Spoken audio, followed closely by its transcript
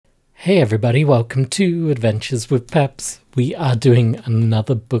Hey everybody, welcome to Adventures with Peps. We are doing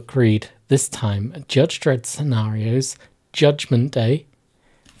another book read, this time Judge Dredd Scenarios, Judgment Day,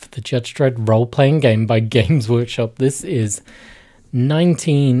 for the Judge Dredd role-playing game by Games Workshop. This is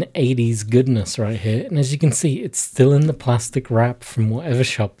 1980s goodness right here, and as you can see, it's still in the plastic wrap from whatever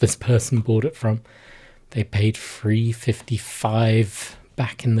shop this person bought it from. They paid $3.55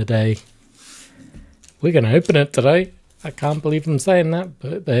 back in the day. We're going to open it today. I can't believe I'm saying that,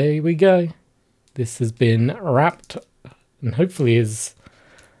 but there we go. This has been wrapped and hopefully is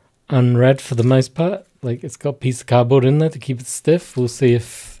unread for the most part. Like, it's got a piece of cardboard in there to keep it stiff. We'll see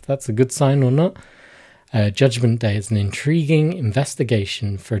if that's a good sign or not. Judgment Day is an intriguing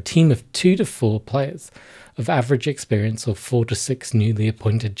investigation for a team of 2 to 4 players of average experience or 4 to 6 newly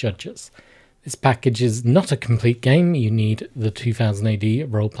appointed judges. This package is not a complete game. You need the 2000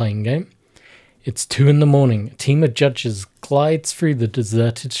 AD role-playing game. It's 2 in the morning. A team of judges glides through the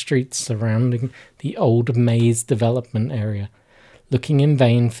deserted streets surrounding the old maze development area, looking in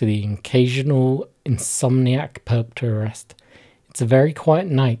vain for the occasional insomniac perp to arrest. It's a very quiet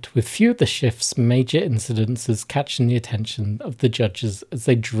night, with few of the shift's major incidences catching the attention of the judges as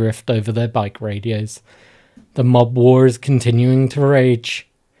they drift over their bike radios. The mob war is continuing to rage.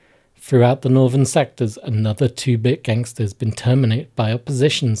 Throughout the northern sectors, another 2-bit gangster has been terminated by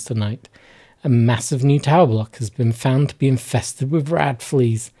oppositions tonight. A massive new tower block has been found to be infested with rad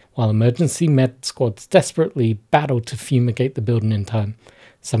fleas, while emergency med squads desperately battle to fumigate the building in time.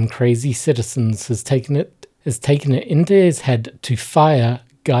 Some crazy citizens has taken it into his head to fire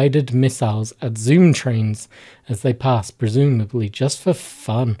guided missiles at Zoom trains as they pass, presumably just for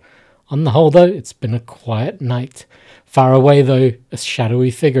fun. On the whole, though, it's been a quiet night. Far away, though, a shadowy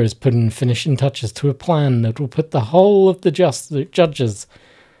figure has put in finishing touches to a plan that will put the whole of the judges...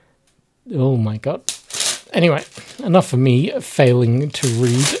 Oh my god. Anyway, enough of me failing to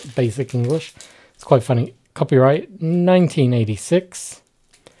read basic English. It's quite funny. Copyright 1986.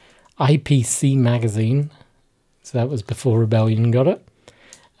 IPC magazine. So that was before Rebellion got it.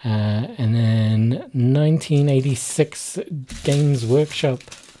 And then 1986 Games Workshop.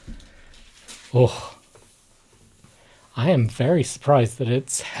 Oh. I am very surprised that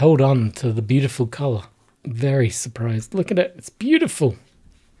it's held on to the beautiful colour. Very surprised. Look at it. It's beautiful.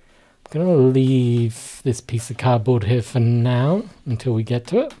 I'm going to leave this piece of cardboard here for now until we get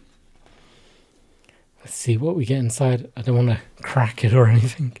to it. Let's see what we get inside. I don't want to crack it or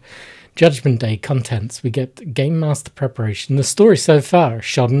anything. Judgment Day contents. We get Game Master preparation. The story so far,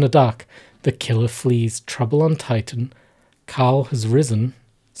 Shot in the Dark, The Killer Fleas, Trouble on Titan, Carl Has Risen,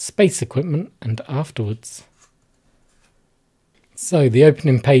 Space Equipment, and Afterwards. So the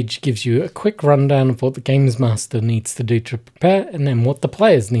opening page gives you a quick rundown of what the Games Master needs to do to prepare and then what the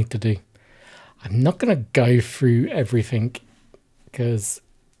players need to do. I'm not going to go through everything because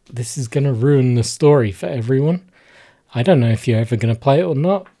this is going to ruin the story for everyone. I don't know if you're ever going to play it or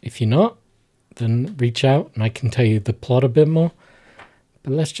not. If you're not, then reach out and I can tell you the plot a bit more.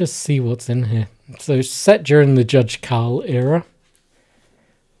 But let's just see what's in here. So set during the Judge Carl era,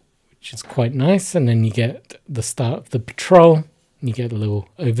 which is quite nice. And then you get the start of the patrol. You get a little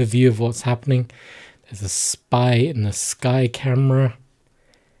overview of what's happening. There's a spy in the sky camera.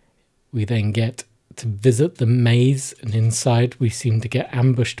 We then get to visit the maze, and inside we seem to get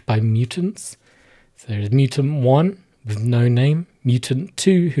ambushed by mutants. So there's Mutant 1 with no name, Mutant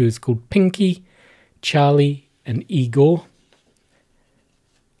 2 who is called Pinky, Charlie, and Igor.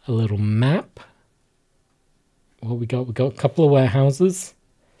 A little map. What we got? We got a couple of warehouses.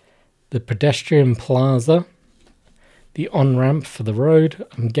 The pedestrian plaza. The on-ramp for the road.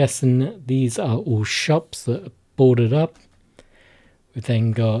 I'm guessing these are all shops that are boarded up. We've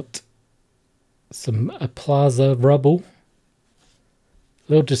then got a plaza rubble.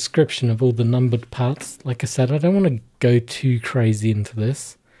 A little description of all the numbered parts. Like I said, I don't want to go too crazy into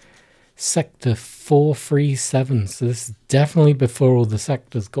this. Sector 437. So this is definitely before all the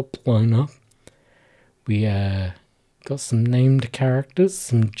sectors got blown up. We got some named characters.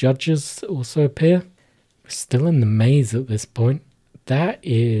 Some judges also appear. Still in the maze at this point. That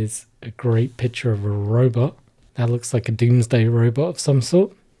is a great picture of a robot. That looks like a doomsday robot of some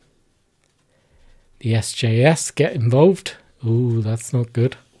sort. The SJS get involved. Ooh, that's not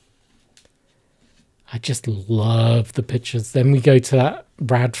good. I just love the pictures. Then we go to that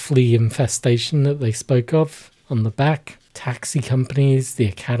rad flea infestation that they spoke of on the back. Taxi companies, the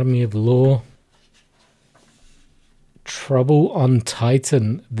Academy of Law. Trouble on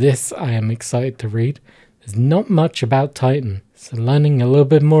Titan. This I am excited to read. There's not much about Titan, so learning a little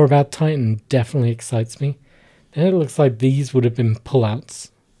bit more about Titan definitely excites me. Then it looks like these would have been pullouts,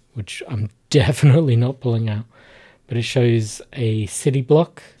 which I'm definitely not pulling out. But it shows a city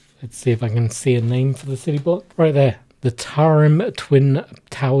block, Let's see if I can see a name for the city block. Right there. The Tarim Twin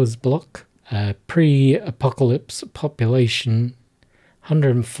Towers block. Pre-apocalypse population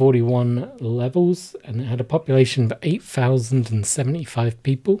 141 levels, and it had a population of 8,075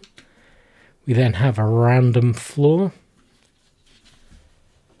 people. We then have a random floor.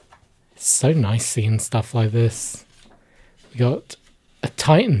 It's so nice seeing stuff like this. We got a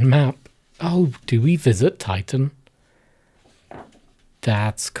Titan map. Oh, do we visit Titan?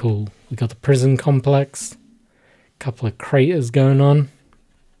 That's cool. We got the prison complex. Couple of craters going on.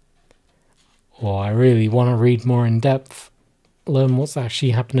 Oh, I really want to read more in depth. Learn what's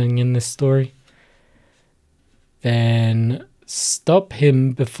actually happening in this story. Then stop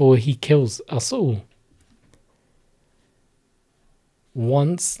him before he kills us all.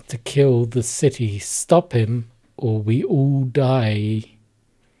 Wants to kill the city. Stop him or we all die.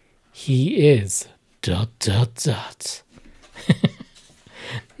 He is ...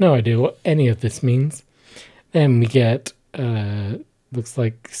 No idea what any of this means. Then we get, looks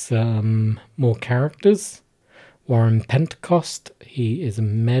like some more characters. Warren Pentecost, he is a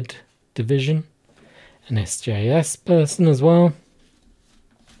med division. An SJS person as well.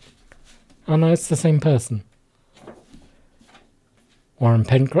 Oh no, it's the same person. Warren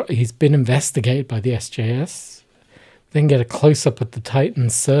Pentecost, he's been investigated by the SJS. Then get a close-up at the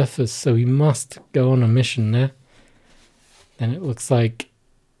Titan's surface, so he must go on a mission there. Then it looks like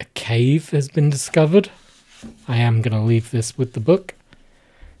a cave has been discovered. I am going to leave this with the book.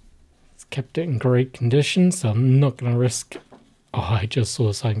 It's kept it in great condition, so I'm not going to risk... Oh, I just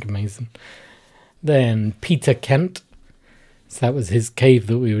saw something amazing. Then Peter Kent. So that was his cave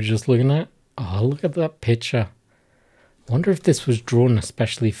that we were just looking at. Oh, look at that picture. I wonder if this was drawn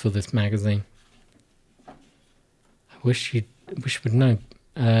especially for this magazine. I wish we'd know.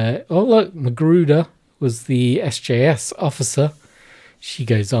 Oh, look, McGruder was the SJS officer. She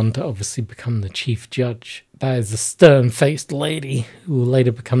goes on to obviously become the chief judge. That is a stern-faced lady who will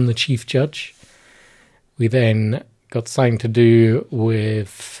later become the chief judge. We then got something to do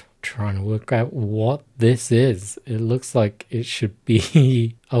with trying to work out what this is. It looks like it should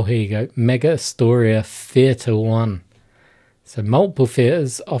be... Oh, here you go. Mega Astoria Theatre 1. So multiple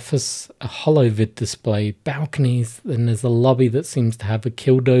theatres, office, a holovid display, balconies. Then there's a lobby that seems to have a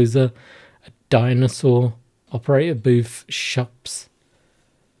killdozer, a dinosaur, operator booth, shops.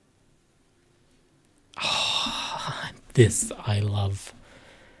 Oh, this I love.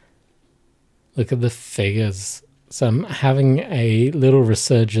 Look at the figures. So I'm having a little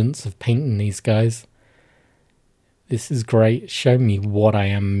resurgence of painting these guys. This is great. Show me what I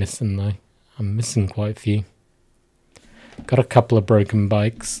am missing though. I'm missing quite a few. Got a couple of broken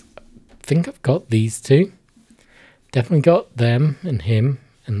bikes. I think I've got these two. Definitely got them and him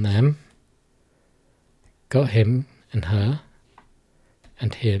and them. Got him and her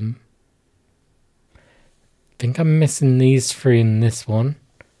and him. Think I'm missing these three in this one.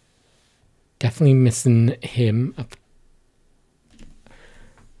 Definitely missing him.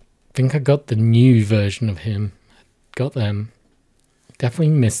 Think I got the new version of him. Got them. Definitely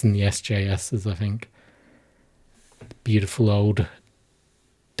missing the SJSs, I think. Beautiful old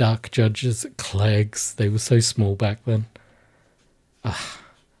dark judges, Clegs. They were so small back then. I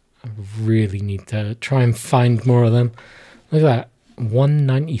really need to try and find more of them. Look at that.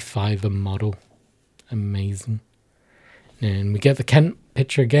 $195 a model. Amazing. And we get the Kent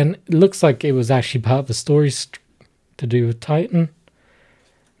picture again. It looks like it was actually part of the story to do with Titan.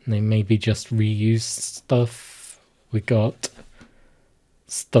 And they maybe just reused stuff. We got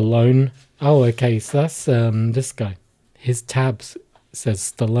Stallone. Oh, okay. So that's this guy. His tabs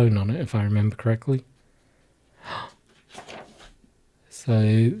says Stallone on it, if I remember correctly.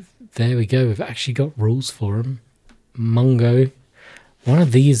 So there we go. We've actually got rules for him. Mungo. One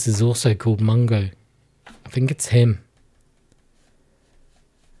of these is also called Mungo. I think it's him.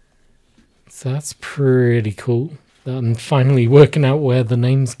 So that's pretty cool. I'm finally working out where the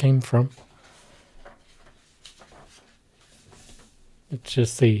names came from. Let's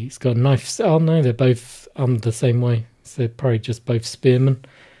just see. He's got knives. Oh no, they're both the same way. So they're probably just both spearmen.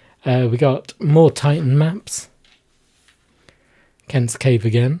 We got more Titan maps. Kent's cave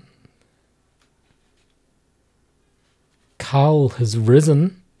again. Carl has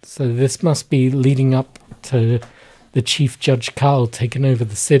risen. So this must be leading up to the Chief Judge Carl taking over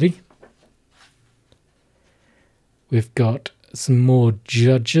the city. We've got some more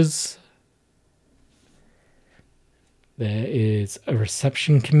judges. There is a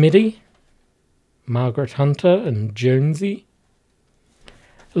reception committee. Margaret Hunter and Jonesy.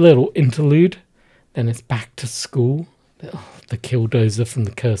 A little interlude. Then it's back to school. Oh, the killdozer from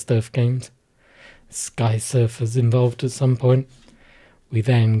the Cursed Earth games. Sky Surfer's involved at some point. We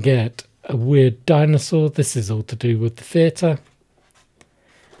then get a weird dinosaur. This is all to do with the theatre.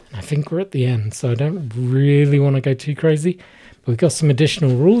 And I think we're at the end, so I don't really want to go too crazy. But we've got some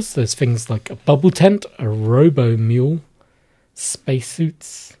additional rules. There's things like a bubble tent, a robo mule,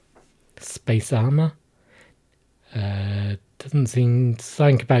 spacesuits, space armor. Doesn't seem to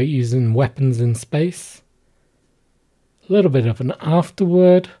think about using weapons in space. A little bit of an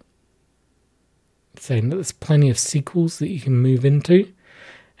afterword, saying that there's plenty of sequels that you can move into.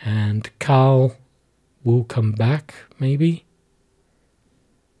 And Carl will come back, maybe.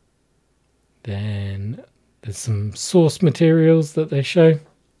 Then there's some source materials that they show.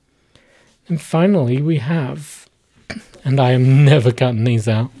 And finally we have, and I am never cutting these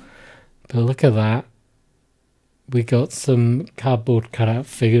out, but look at that. We got some cardboard cutout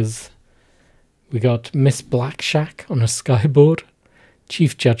figures. We got Miss Blackshack on a skyboard.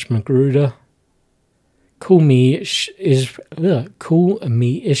 Chief Judge McGruder. Call me Ishmael.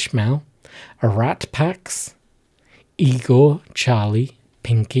 A Rat Pax. Igor, Charlie,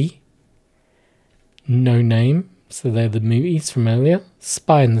 Pinky. No Name, so they're the movies from earlier.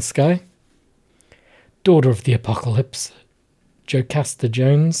 Spy in the Sky. Daughter of the Apocalypse. Jocasta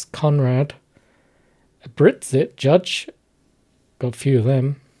Jones, Conrad. A Britzit Judge. Got a few of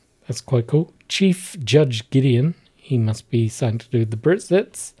them. That's quite cool. Chief Judge Gideon. He must be something to do with the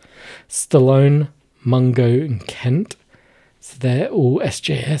Britzits. Stallone, Mungo, and Kent. So they're all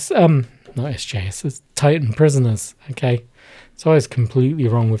SJS. Not SJS. It's Titan prisoners. Okay. So I was completely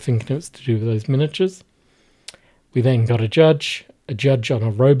wrong with thinking it was to do with those miniatures. We then got a judge on a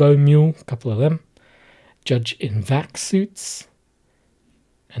robo mule, a couple of them. Judge in vac suits.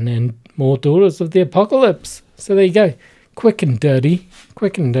 And then more Daughters of the Apocalypse. So there you go. Quick and dirty.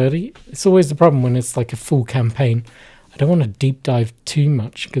 Quick and dirty. It's always the problem when it's like a full campaign. I don't want to deep dive too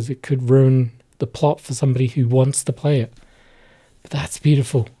much because it could ruin the plot for somebody who wants to play it. But that's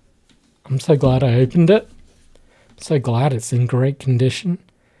beautiful. I'm so glad I opened it. I'm so glad it's in great condition.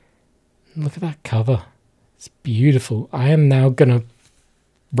 Look at that cover. It's beautiful. I am now going to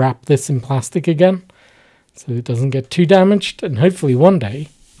wrap this in plastic again so it doesn't get too damaged, and hopefully one day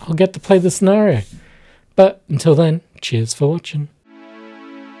I'll get to play the scenario. But until then, cheers for watching.